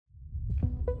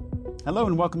Hello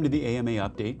and welcome to the AMA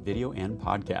Update video and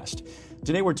podcast.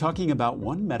 Today we're talking about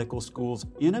one medical school's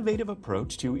innovative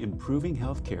approach to improving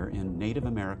healthcare in Native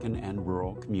American and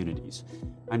rural communities.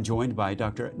 I'm joined by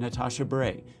Dr. Natasha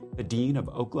Bray, the Dean of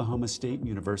Oklahoma State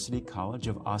University College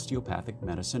of Osteopathic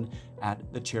Medicine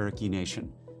at the Cherokee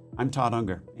Nation. I'm Todd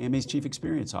Unger, AMA's Chief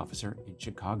Experience Officer in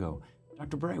Chicago.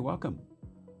 Dr. Bray, welcome.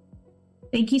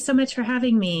 Thank you so much for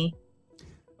having me.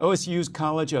 OSU's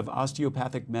College of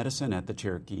Osteopathic Medicine at the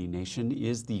Cherokee Nation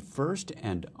is the first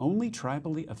and only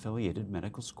tribally affiliated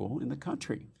medical school in the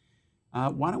country.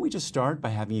 Why don't we just start by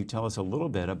having you tell us a little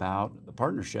bit about the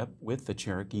partnership with the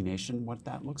Cherokee Nation, what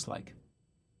that looks like.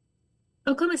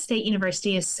 Oklahoma State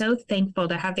University is so thankful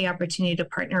to have the opportunity to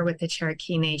partner with the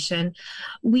Cherokee Nation.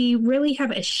 We really have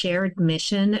a shared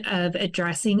mission of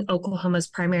addressing Oklahoma's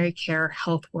primary care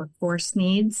health workforce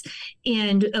needs,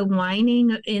 and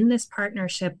aligning in this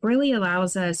partnership really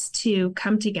allows us to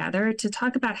come together to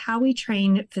talk about how we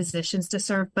train physicians to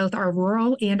serve both our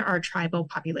rural and our tribal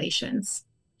populations.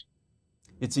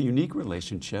 It's a unique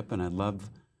relationship, and I'd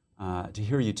love to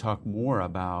hear you talk more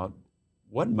about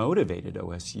what motivated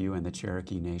OSU and the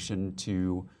Cherokee Nation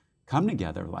to come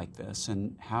together like this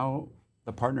and how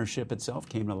the partnership itself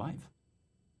came to life.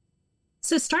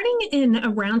 So starting in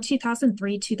around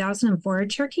 2003, 2004,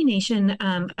 Cherokee Nation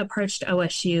approached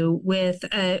OSU with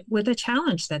a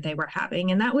challenge that they were having,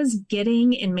 and that was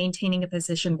getting and maintaining a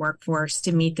physician workforce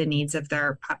to meet the needs of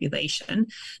their population.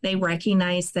 They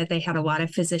recognized that they had a lot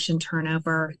of physician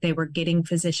turnover. They were getting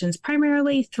physicians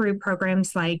primarily through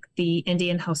programs like the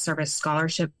Indian Health Service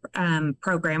Scholarship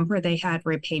Program, where they had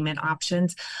repayment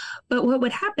options. But what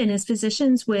would happen is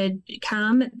physicians would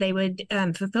come, they would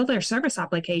fulfill their service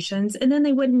obligations, and then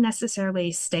they wouldn't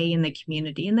necessarily stay in the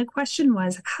community. And the question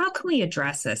was, how can we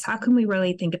address this? How can we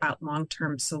really think about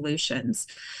long-term solutions?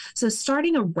 So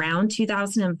starting around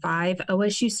 2005,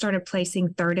 OSU started placing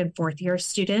third and fourth year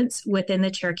students within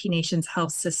the Cherokee Nation's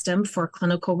health system for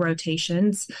clinical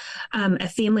rotations. A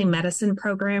family medicine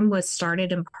program was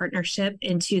started in partnership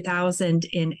in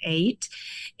 2008.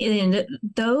 And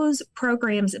those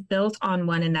programs built on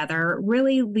one another,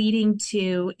 really leading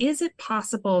to, is it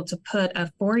possible to put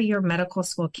a four-year medical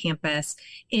school campus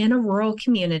in a rural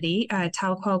community?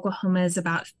 Tahlequah, Oklahoma is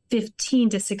about 15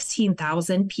 to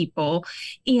 16,000 people,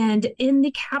 and in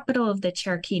the capital of the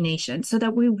Cherokee Nation, so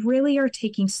that we really are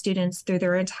taking students through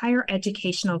their entire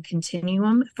educational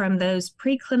continuum, from those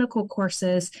preclinical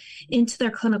courses into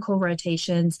their clinical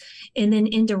rotations, and then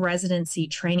into residency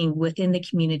training within the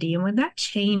community. And would that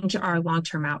change our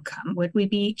long-term outcome? Would we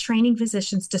be training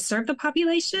physicians to serve the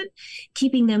population,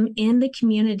 keeping them in the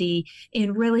community,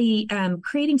 and really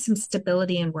creating some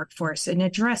stability in workforce and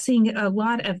addressing a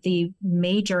lot of the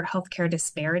major healthcare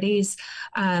disparities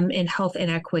and health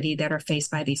inequity that are faced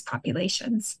by these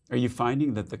populations? Are you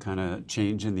finding that the kind of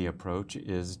change in the approach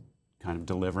is kind of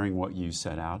delivering what you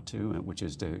set out to, which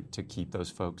is to keep those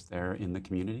folks there in the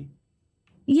community?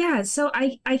 Yeah, so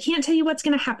I can't tell you what's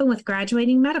going to happen with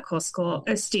graduating medical school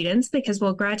students, because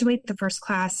we'll graduate the first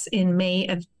class in May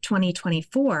of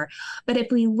 2024. But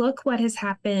if we look what has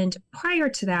happened prior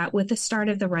to that with the start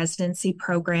of the residency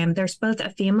program, there's both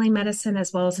a family medicine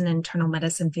as well as an internal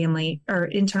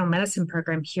medicine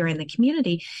program here in the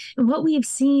community. And what we've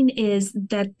seen is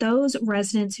that those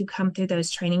residents who come through those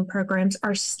training programs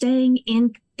are staying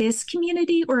in this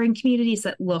community or in communities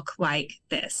that look like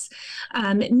this,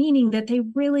 meaning that they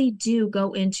really do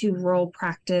go into rural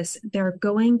practice. They're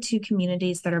going to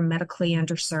communities that are medically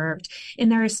underserved,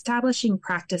 and they're establishing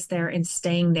practice there and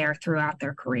staying there throughout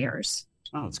their careers.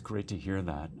 Oh, it's great to hear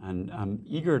that. And I'm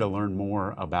eager to learn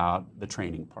more about the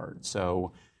training part.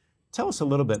 So tell us a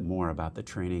little bit more about the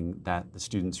training that the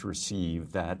students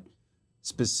receive that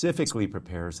specifically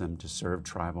prepares them to serve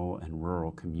tribal and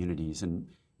rural communities. And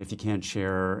if you can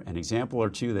share an example or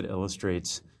two that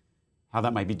illustrates how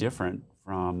that might be different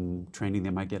from training they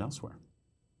might get elsewhere.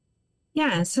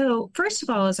 Yeah, so first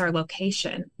of all is our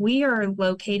location. We are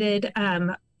located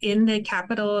in the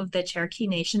capital of the Cherokee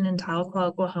Nation in Tahlequah,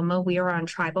 Oklahoma. We are on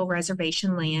tribal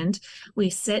reservation land. We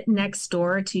sit next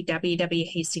door to W.W.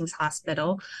 Hastings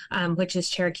Hospital, which is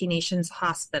Cherokee Nation's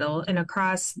hospital, and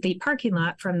across the parking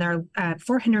lot from their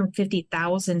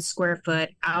 450,000 square foot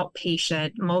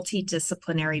outpatient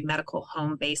multidisciplinary medical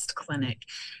home-based clinic.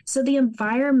 So the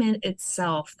environment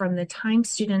itself, from the time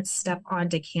students step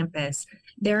onto campus,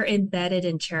 they're embedded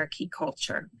in Cherokee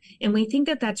culture. And we think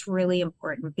that that's really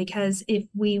important, because if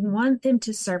we we want them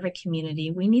to serve a community,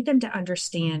 we need them to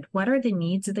understand what are the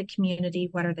needs of the community,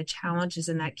 what are the challenges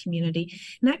in that community.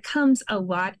 And that comes a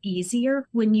lot easier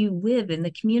when you live in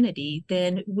the community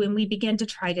than when we begin to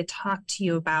try to talk to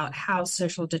you about how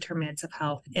social determinants of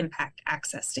health impact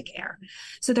access to care.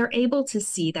 So they're able to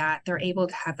see that, they're able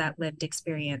to have that lived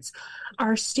experience.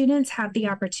 Our students have the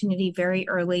opportunity very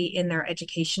early in their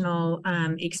educational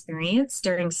experience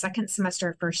during second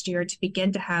semester, first year, to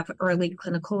begin to have early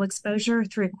clinical exposure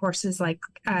through courses like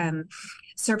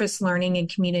service learning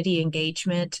and community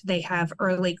engagement. They have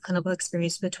early clinical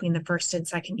experience between the first and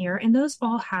second year, and those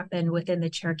all happen within the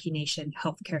Cherokee Nation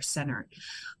Healthcare Center.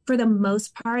 For the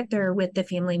most part, they're with the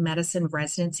family medicine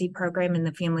residency program in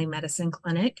the family medicine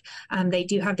clinic. They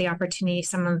do have the opportunity,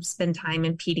 some of them spend time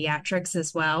in pediatrics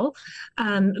as well.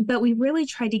 But we really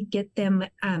try to get them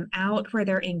out where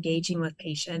they're engaging with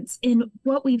patients. And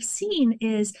what we've seen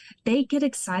is they get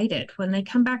excited when they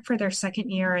come back for their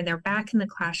second year and they're back in the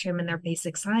classroom in their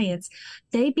basic science.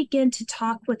 They begin to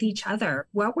talk with each other.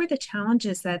 What were the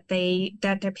challenges that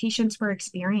their patients were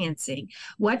experiencing?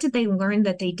 What did they learn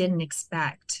that they didn't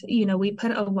expect? You know, we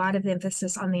put a lot of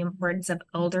emphasis on the importance of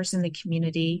elders in the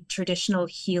community, traditional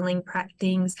healing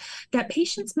things that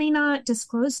patients may not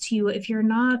disclose to you if you're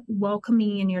not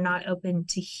welcoming and you're not open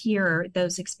to hear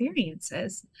those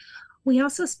experiences. We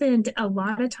also spend a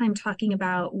lot of time talking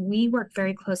about, we work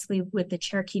very closely with the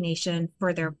Cherokee Nation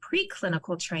for their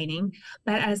preclinical training,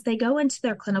 but as they go into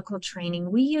their clinical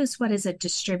training, we use what is a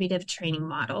distributive training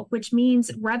model, which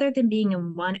means rather than being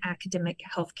in one academic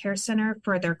healthcare center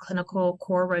for their clinical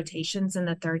core rotations in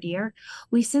the third year,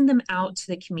 we send them out to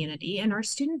the community, and our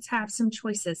students have some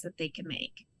choices that they can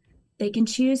make. They can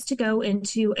choose to go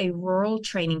into a rural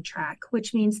training track,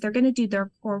 which means they're going to do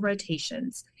their core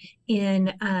rotations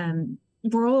in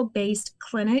rural-based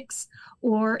clinics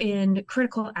or in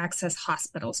critical access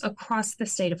hospitals across the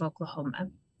state of Oklahoma.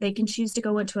 They can choose to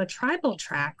go into a tribal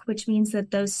track, which means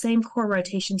that those same core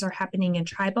rotations are happening in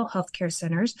tribal healthcare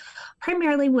centers,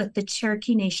 primarily with the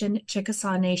Cherokee Nation,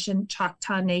 Chickasaw Nation,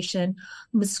 Choctaw Nation,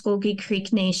 Muskogee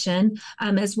Creek Nation,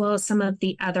 as well as some of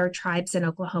the other tribes in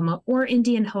Oklahoma, or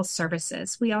Indian Health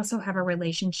Services. We also have a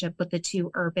relationship with the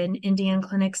two urban Indian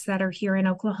clinics that are here in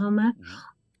Oklahoma. Mm-hmm.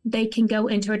 They can go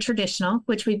into a traditional,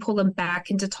 which we pull them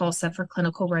back into Tulsa for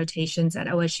clinical rotations at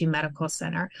OSU Medical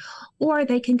Center, or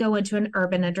they can go into an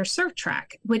urban underserved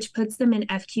track, which puts them in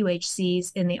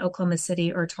FQHCs in the Oklahoma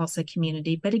City or Tulsa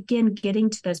community. But again, getting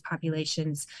to those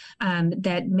populations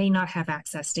that may not have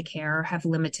access to care or have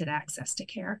limited access to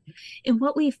care. And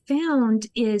what we found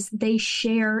is they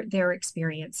share their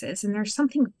experiences. And there's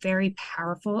something very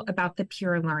powerful about the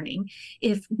peer learning.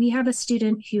 If we have a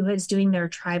student who is doing their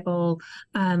tribal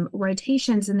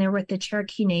rotations and they're with the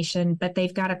Cherokee Nation, but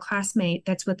they've got a classmate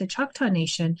that's with the Choctaw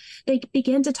Nation, they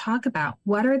begin to talk about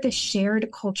what are the shared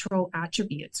cultural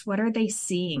attributes, what are they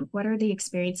seeing, what are the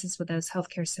experiences with those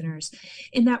healthcare centers.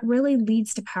 And that really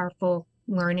leads to powerful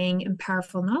learning and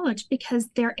powerful knowledge because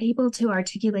they're able to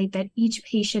articulate that each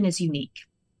patient is unique.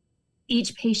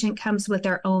 Each patient comes with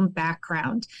their own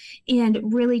background and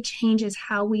really changes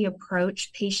how we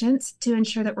approach patients to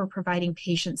ensure that we're providing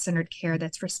patient-centered care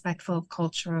that's respectful of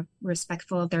culture,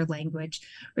 respectful of their language,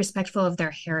 respectful of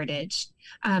their heritage,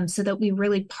 so that we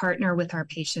really partner with our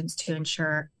patients to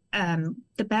ensure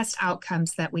the best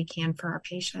outcomes that we can for our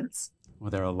patients. Well,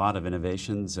 there are a lot of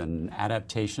innovations and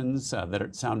adaptations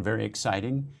that sound very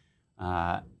exciting.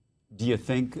 Do you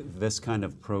think this kind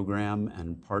of program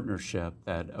and partnership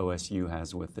that OSU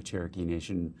has with the Cherokee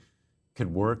Nation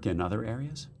could work in other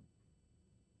areas?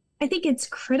 I think it's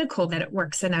critical that it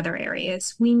works in other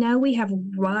areas. We know we have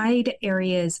wide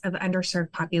areas of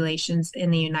underserved populations in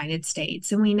the United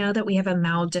States, and we know that we have a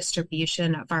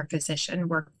maldistribution of our physician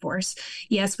workforce.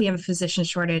 Yes, we have a physician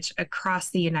shortage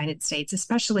across the United States,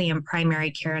 especially in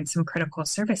primary care and some critical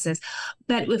services.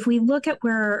 But if we look at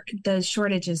where those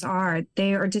shortages are,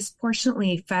 they are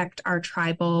disproportionately affect our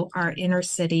tribal, our inner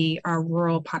city, our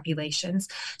rural populations.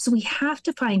 So we have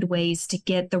to find ways to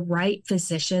get the right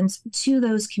physicians to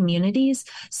those communities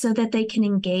so that they can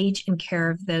engage in care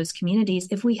of those communities.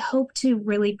 If we hope to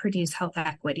really produce health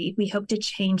equity, we hope to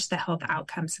change the health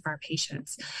outcomes of our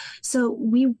patients. So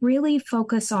we really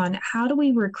focus on how do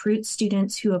we recruit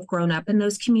students who have grown up in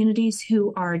those communities,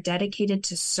 who are dedicated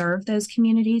to serve those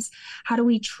communities? How do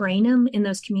we train them in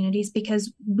those communities?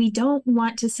 Because we don't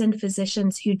want to send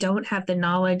physicians who don't have the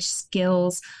knowledge,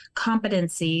 skills,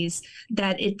 competencies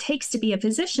that it takes to be a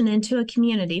physician into a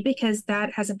community, because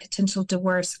that has a potential to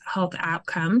health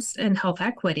outcomes and health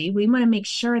equity. We want to make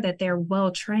sure that they're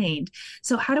well trained.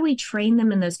 So how do we train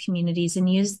them in those communities and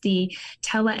use the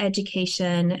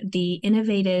teleeducation, the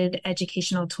innovative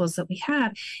educational tools that we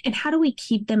have, and how do we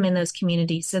keep them in those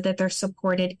communities so that they're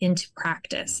supported into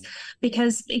practice?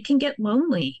 Because it can get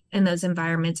lonely in those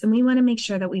environments, and we want to make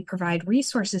sure that we provide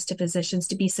resources to physicians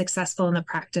to be successful in the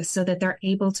practice so that they're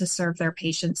able to serve their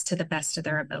patients to the best of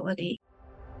their ability.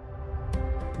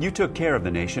 You took care of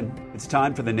the nation. It's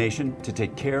time for the nation to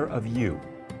take care of you.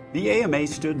 The AMA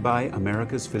stood by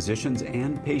America's physicians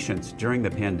and patients during the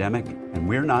pandemic, and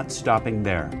we're not stopping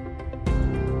there.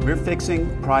 We're fixing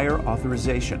prior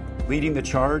authorization, leading the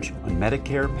charge on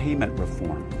Medicare payment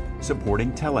reform,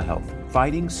 supporting telehealth,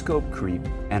 fighting scope creep,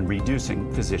 and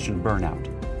reducing physician burnout.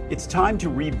 It's time to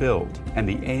rebuild, and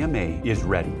the AMA is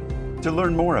ready. To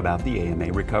learn more about the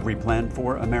AMA Recovery Plan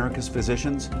for America's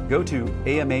Physicians, go to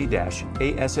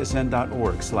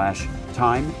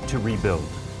ama-assn.org/time to rebuild.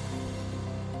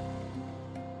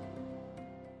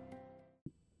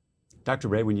 Dr.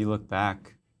 Bray, when you look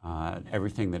back at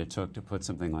everything that it took to put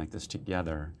something like this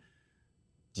together,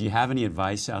 do you have any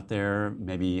advice out there,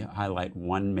 maybe highlight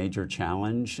one major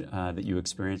challenge that you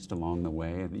experienced along the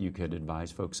way that you could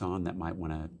advise folks on that might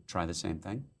want to try the same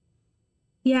thing?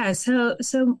 Yeah, so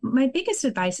my biggest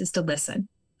advice is to listen.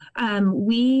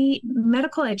 We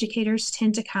medical educators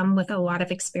tend to come with a lot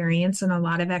of experience and a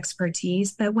lot of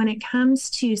expertise, but when it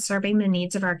comes to serving the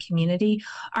needs of our community,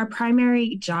 our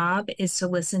primary job is to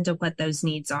listen to what those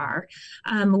needs are.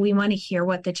 We want to hear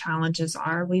what the challenges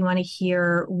are. We want to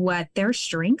hear what their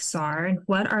strengths are and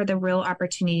what are the real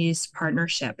opportunities to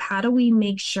partnership. How do we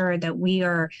make sure that we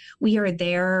are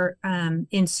there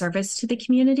in service to the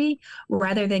community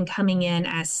rather than coming in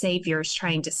as saviors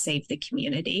trying to save the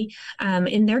community?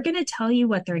 And they're going to tell you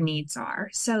what their needs are.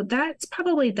 So that's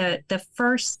probably the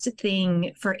first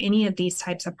thing for any of these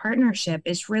types of partnership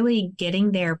is really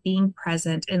getting there, being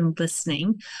present and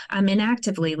listening, and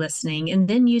actively listening, and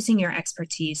then using your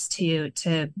expertise to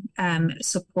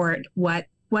support what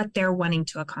they're wanting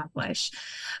to accomplish.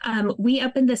 We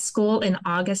opened the school in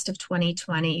August of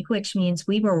 2020, which means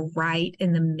we were right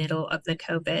in the middle of the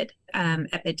COVID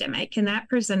epidemic, and that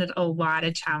presented a lot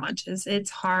of challenges. It's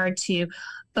hard to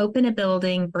open a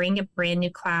building, bring a brand new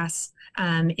class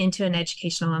into an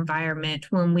educational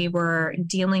environment when we were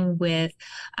dealing with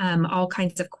all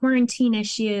kinds of quarantine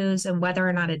issues and whether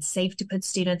or not it's safe to put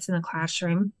students in the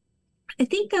classroom. I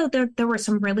think, though, there were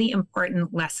some really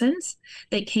important lessons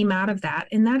that came out of that.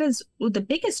 And that is the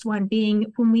biggest one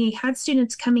being when we had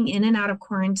students coming in and out of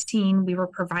quarantine, we were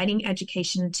providing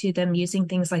education to them using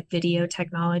things like video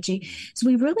technology. So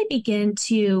we really began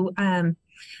to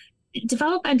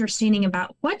develop understanding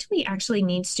about what do we actually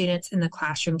need students in the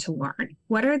classroom to learn?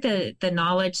 What are the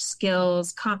knowledge,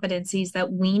 skills, competencies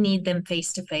that we need them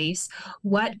face-to-face?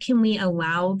 What can we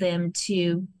allow them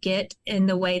to get in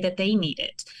the way that they need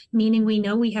it? Meaning we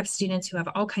know we have students who have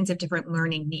all kinds of different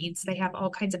learning needs. They have all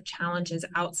kinds of challenges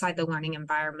outside the learning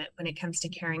environment when it comes to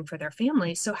caring for their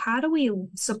families. So how do we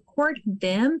support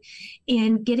them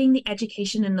in getting the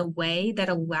education in the way that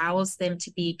allows them to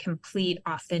be complete,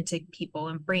 authentic people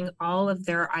and bring all of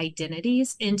their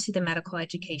identities into the medical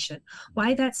education?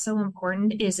 Why that's so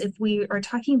important is if we are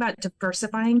talking about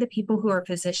diversifying the people who are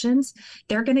physicians,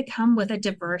 they're going to come with a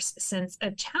diverse sense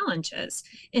of challenges.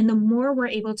 And the more we're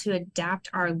able to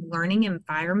adapt our learning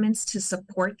environments to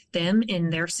support them in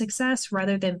their success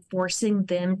rather than forcing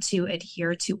them to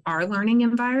adhere to our learning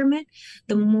environment,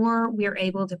 the more we're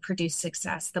able to produce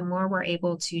success, the more we're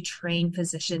able to train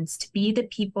physicians to be the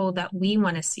people that we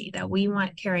want to see, that we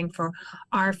want caring for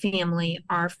our family,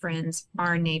 our friends,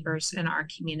 our neighbors, and our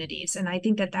communities. And I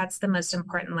think that that's the most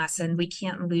important lesson we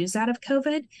can't lose out of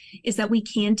COVID is that we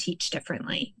can teach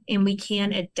differently and we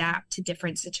can adapt to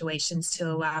different situations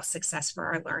to allow success for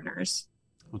our learners.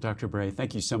 Well, Dr. Bray,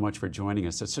 thank you so much for joining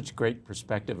us. It's such a great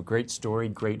perspective, a great story,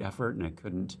 great effort, and it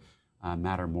couldn't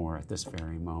matter more at this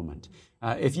very moment.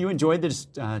 If you enjoyed this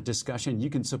discussion, you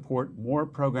can support more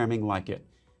programming like it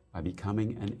by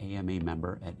becoming an AMA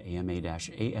member at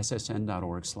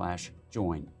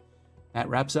ama-assn.org/join. That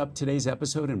wraps up today's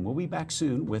episode, and we'll be back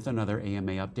soon with another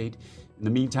AMA update. In the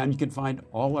meantime, you can find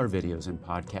all our videos and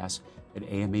podcasts at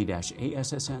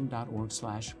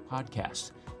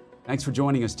ama-assn.org/podcast. Thanks for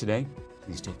joining us today.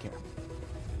 Please take care.